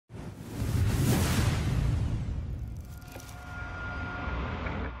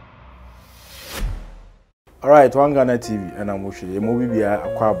Alright, one Ghana TV and I'm Moshe. You movie be a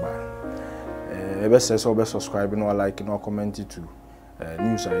kwaba. Best subscribe no like no comment to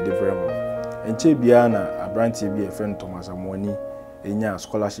news I dey very well. And che bia na abrantie bi a friend Thomas Amoni enya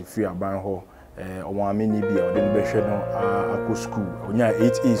scholarship free aban ho omo ameni bi o de be hwe no akọ school onya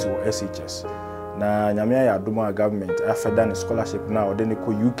 8A's or SHS. Na nyame ya adoma government afeda ne scholarship na o de ne ko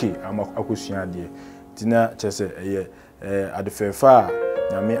UK akosua de. Tina chese adefefa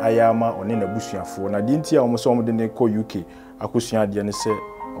nyame ayama one na busuafo na di ntia omo so omo de ne ko UK akosua de ne se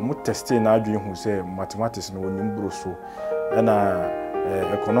omo teste na adwen hu se mathematics no onim bro so na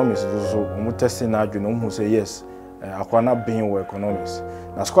economics so omo teste na adwen no hu se yes akwana ben wo economics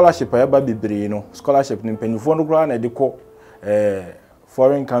na scholarship ayaba bebre no scholarship ni mpanifo no kra na de ko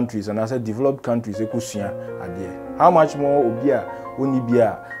foreign countries and as developed countries ekosua ade how much more obi a oni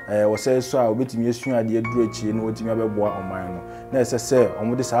bia wo say so a obetimi esua ade duro echi no otimi abeboa oman no na ese se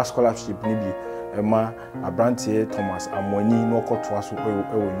omo de sa scholarship ni bi ma abrantie Thomas Amoni no okotoa so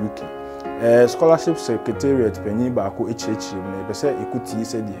e UK scholarship secretariat panyi ba ko echichi na be se ekuti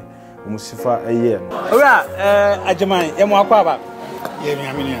se de omo sifa eye no ora Agyaman ye mo akwa ba ye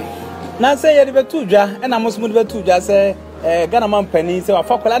miamini na se ye de betu dwa e na mo so de betu dwa se Ghana man penny se wa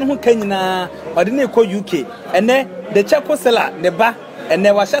fakola ne ho kanyina ode na ekọ UK ene the Cheko seller ne ba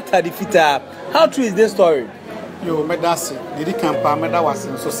ene wa shata defeater. How true is this story? Yo medase didi campa meda was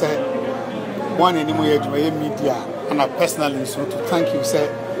so say one anymore ye media and I personally so to thank you say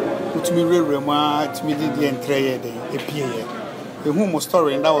put me rema to me the entire day epie the whole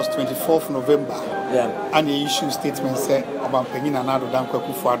story and that was 24th November. Yeah, and the issue statement say about penny na do dan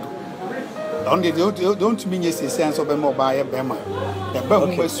kwaku fado don't mean yes sense of bema buy bema the ba hu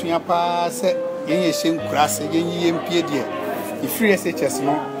basua pa say yen hye nkura say yen yempie de the free SHS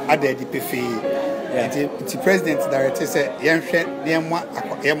no ada di pefe the president director say yen hwe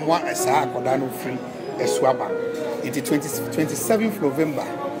yemwa asa akoda no free esuaba it 27th November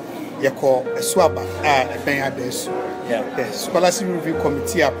yeko esuaba ben adesu the scholarship review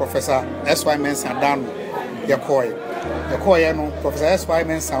committee professor SY Mensa Dan yeko no Professor SY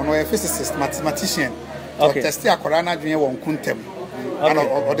Mensa no a physicist mathematician test akoda na dwen won kuntem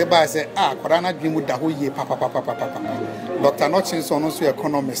and the by say akoda dwen mu da ho ye papa Dr. Nochinson also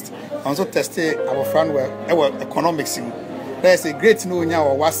economist also tested our friend were economics there's a great no nya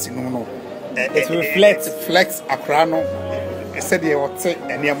or wasi no it reflects akrano said they would say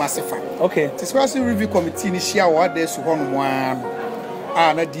any massive okay the scholarship review committee ni share what there so hono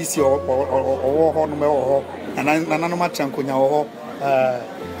na DC or hono and no matter nkonya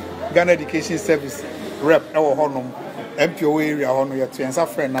Ghana Education Service rep hono MPO area hono ya to answer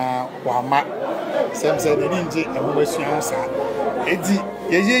friend na wama sem say they didn't e ho basua sa edi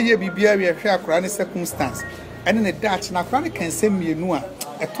ye bibia we hwe akora ne circumstance ene ne dach na akora ne kan sem mienu a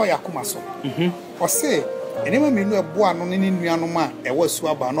eto yakoma so o say enema mienu ebo ano ne nuanom a e wasu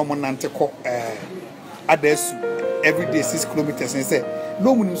aba no mo nante ko adasu every day 6 kilometers and say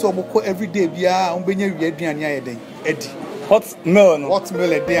no munim so oboko every day bia on benya wi aduane ayeden edi hot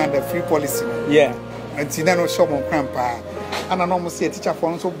meal a day and the free policy yeah until no show mon crampa ana no mo say teacher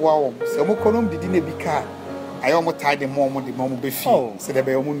for so boa wo se mo kolom didi na bi ka ayo mo tie the mom be fi se de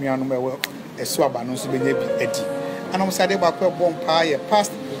be mo nuanom esu aba no so benya bi edi ana mo say de ba ko bom pa ye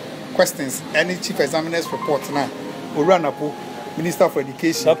past questions any chief examiners report na oranapo Minister for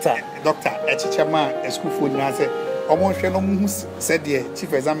Education Dr. Echichema school for na say omo hwe no mu said the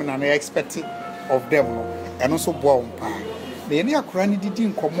chief examiner na expect of them no and also boa mpa na ye ne akora ni didi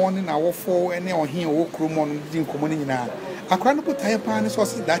nkomo ne na wofo ene ohen wo kromo no didi nkomo ne nyina akora no botaye pa ne so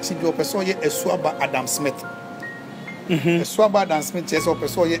se da chi bi opeso ye esuaba Adam Smith esuaba Adam Smith yes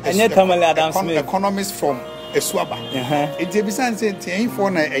opeso ye Adam Smith economist from esuaba it dey be say tin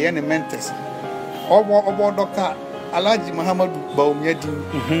for na eye ne mentors obo Dr. Alhaji Muhammadu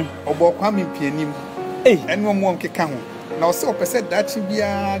Baumyadin obo Kwame Mpianim eno mo nkeka ho na o se o pese dachi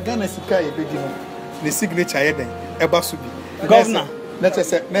bia Ghana sika ye bedi no ne signature ye den eba so bi governor let us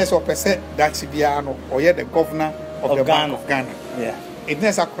say na so pese dachi bia no o ye the governor of the Bank of Ghana yeah it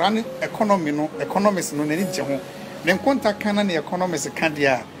is a crown economy no economics no nani je ho ne konta kana na economics kan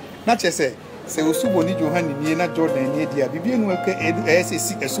dia na che se osubo ni Johan ni na Jordan ni dia bibie no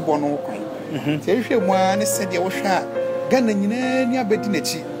SSC esubo no kwan se hwe mu an se dia wo hwa Ghana nyina ni abedi na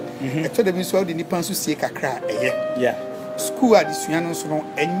chi eto de bi so de nipa nso sie kakra yeah school adisua no so no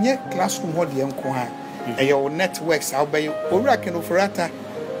enye classroom ho de enko ha eye o networks how be owura kenofrata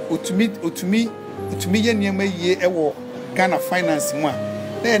otumi ye niam yie ewo Ghana finance mu a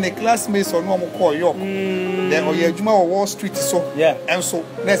na ne classmates ono mo call yo then oye adwuma wo Wall Street so and so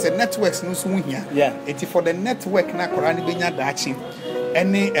there's a networks no so hu hia it for the network na kora ne benya daachi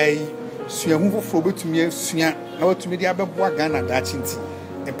ene sua hu foforo betumi asua na watumi dia beboa Ghana da chinti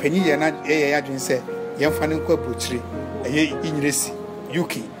empanyi ye na ye adwen se ye mfa ne nkwa brochire eye inyiresi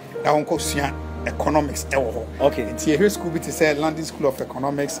UK na wonko sua economics ewo ho okay nti here school bit say London School of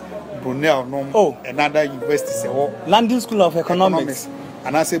Economics Brunel no another university say London School of Economics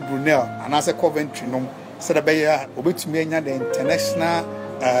and I say Brunel and I say Coventry no said about obetumi anya the international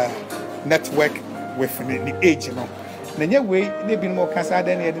network with the age you know na way they been more cancer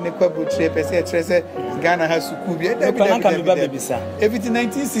than the ne kwabro tre Ghana has school be everything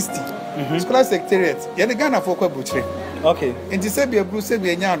 1960 school secretariat ye the Ghana for kwabro tre okay enti say be abru say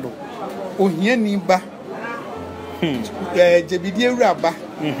be anya do ohia ni ba jebidie uraba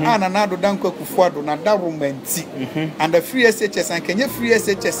ana na do dan kwakufu ado na da romanti and the free SHS and kenye free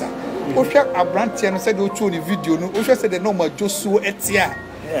SHS ohwa abrantie no say de ochu ni video no ohwa say de no ma josuo etia.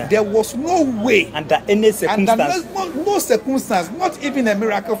 There was no way under any circumstance, no circumstance, not even a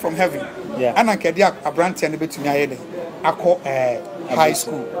miracle from heaven. Yeah. And I can do a branch and between high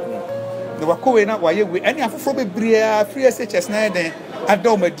school. The Wako na why we any from a bria free SHS na then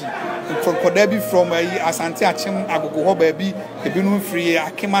Adomedi from Kodebi from Asante Achim Agogo baby ebinu free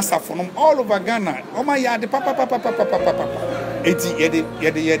Akima Safonum all over Ghana. Oh my yard papa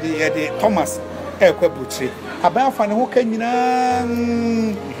yedi Thomas Ekwebuchi. About finding who can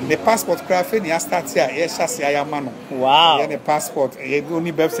the passport craft and start here. Yes, I man. Wow. The passport, only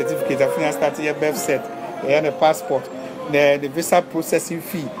birth certificate. I start here birth set. The passport, the visa processing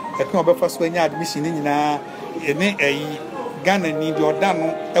fee. The come about first when you admission in Ghana need your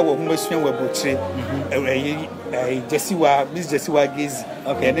dano. I will must swim with Butcher. Miss Jessica Gaze.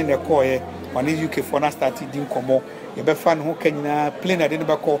 Okay, and then the call on the UK for not started in Como. You be fan who can plane at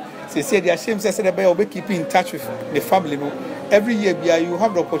the call. Say they are ashamed say they will be keeping in touch with the family. No, every year you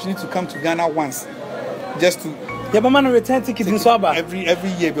have the opportunity to come to Ghana once, just to. Yeah, but man, return ticket in Swaba.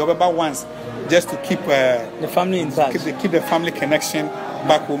 Every year you about once, just to keep the family in touch. Keep the family connection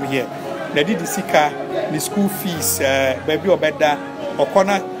back home here. They did the sika, the school fees, baby or better, or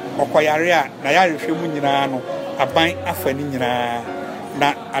corner or koyaria. Na ya refuse nyina no, aban afani nyina.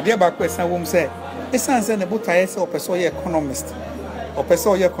 Na adia ba question wom say. Esan say na botaye say opeso ye economist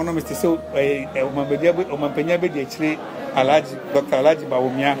opeso ye economist so omampanya be de chire Alhaji Dr. Alhaji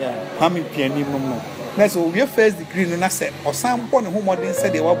Bawumia hami piani no na so we first degree no na say osan bo ne ho modern say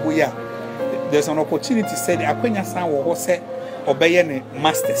de wabo ya there's an opportunity say the akwanya san wo ho say obeye ne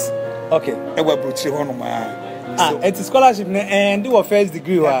masters okay e wa brochire ho no ma it's scholarship and do first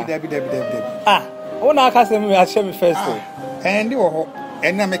degree wa una aka say me a share me first and do ho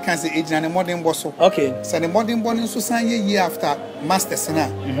and now I can say age and modern boss. Okay. So the modern born in society year after masters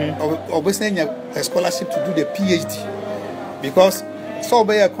now. Obviously a scholarship to do the PhD. Because so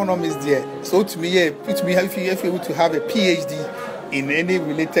by economists there. So to me, if you're able to have a PhD in any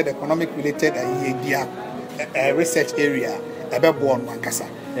related economic related research area, about born Mankasa.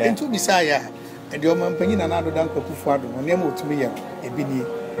 And to Bisaya, and your man penny and other than Kopuado, no name to me a bini.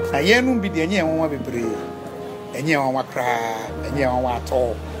 I am be the any one be brave. Enye wa kra enye wa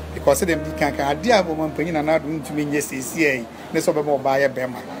to because them can idea woman penyin na do ntumi nye sesi ne so be mo ba ye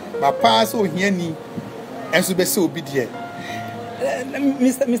bema ba pa so hia ni enso be se obi de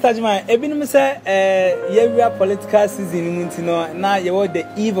Mr. Jima ebinum say we are political season mu ntino na ye were the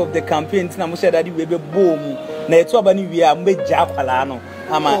eve of the campaign tina mo share daddy we be boom na etu aba ni wi a mo be ja kwala no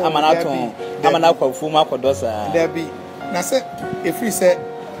ama na ton ama na kwafu mu akodosa there be na say if we say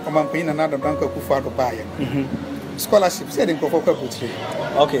Omampin and another bank of Kufado Bayer. Scholarship said in Kofokabutri.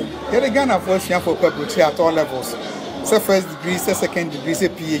 Okay. You're the Ghana first year for Kabutri at all levels. Say first degree, say second degree, say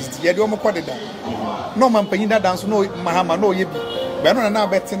PhD. You don't call it that. No man paying that dance, no Mahama, no Yibi. But no, now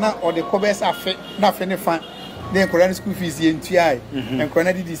better now, or the Cobes are nothing fun. Then Korean school fees in TI and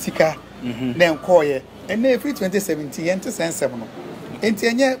Korean the Sika, then Koye, and then free 2017 and 2007. And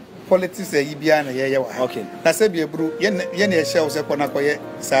 10 years. Politics okay. Na say be bro ye share us ko na koye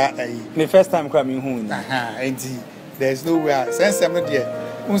sa me first time come hu there's no way sense am there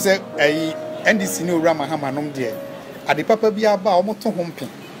who say NDC ni ora mahama nom there ade papa bi aba o moto ho mpe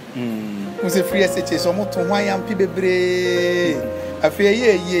who say free SHS o moto ho ayampi bebre afi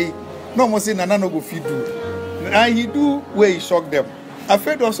ye no mo say nana no go fit do and he do where he shock them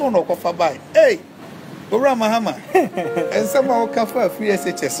afi do so no ko fa by Ora Mahama, and somehow Kafa free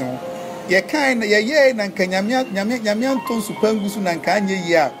SHS. Ye kind, ye, and Kanyamian to Supangusun and Kanye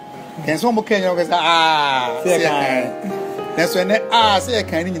ya. And some Kenya was that's when say a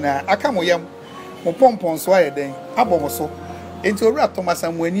canina. I come with yam, Mopompon swire then, Abomoso, into a rat Thomas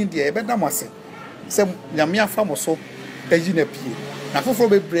and when India, but Damase. Some Yamia Famoso, a Ginepi. Now for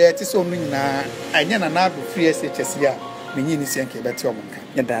be bread is only na, I never know free SHS ya, meaning is Yankee, but your monk.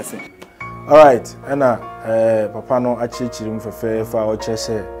 And that's it. All right, and papa no achichiri mfefe fa o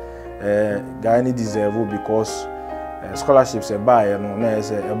chese guy ni deserve because scholarships e buy no na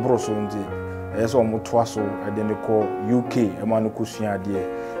say e bro so ndi so omo toa so e de ne call UK e ma no kosua ade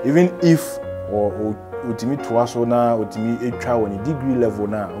even if or utimi toa so na utimi etwa woni degree level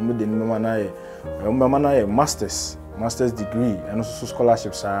na omo de ne mama na ye masters degree and so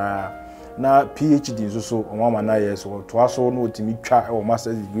scholarships na PhD so omo na ye so toa so no utimi twa e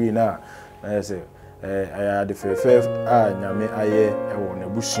masters degree na say I the first nyame aye e wo na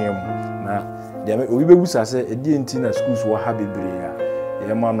busuam na de obi bebusa say e die nti na schools wo ha bebre a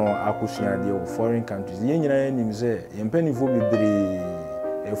ye ma no akosua de wo foreign countries ye nyina nim say ye mpanifo bebre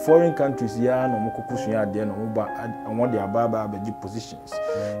foreign countries ya no mokokosua de no ba won de ababa abeji positions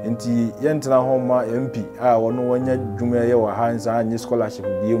nti ye ntena ho ma MP a wono wanya dwuma ye wo ha nsa anye scholarship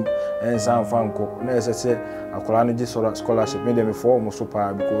biem ensa fanko na ese akola no je scholarship me dem for mo so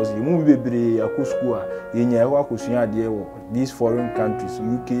pa because you mu bebre akosku a ye nya ho akosua de wo these foreign countries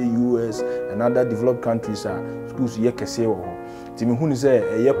UK US and other developed countries are schools ye kese wo timi hunu say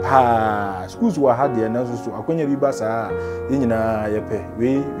ye pa schools wa ha de na so akonya bi ba sa ye nyina ye pe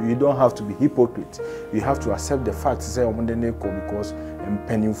we don't have to be hypocrite. We have to accept the fact say because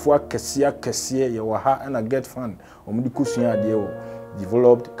mpanimfo akese ye wa ha and get fund omudi kosua de wo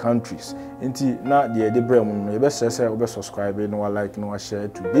developed countries nti na de brem no ye be say subscribe no like no share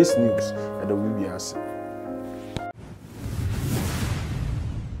to this news and the WBS.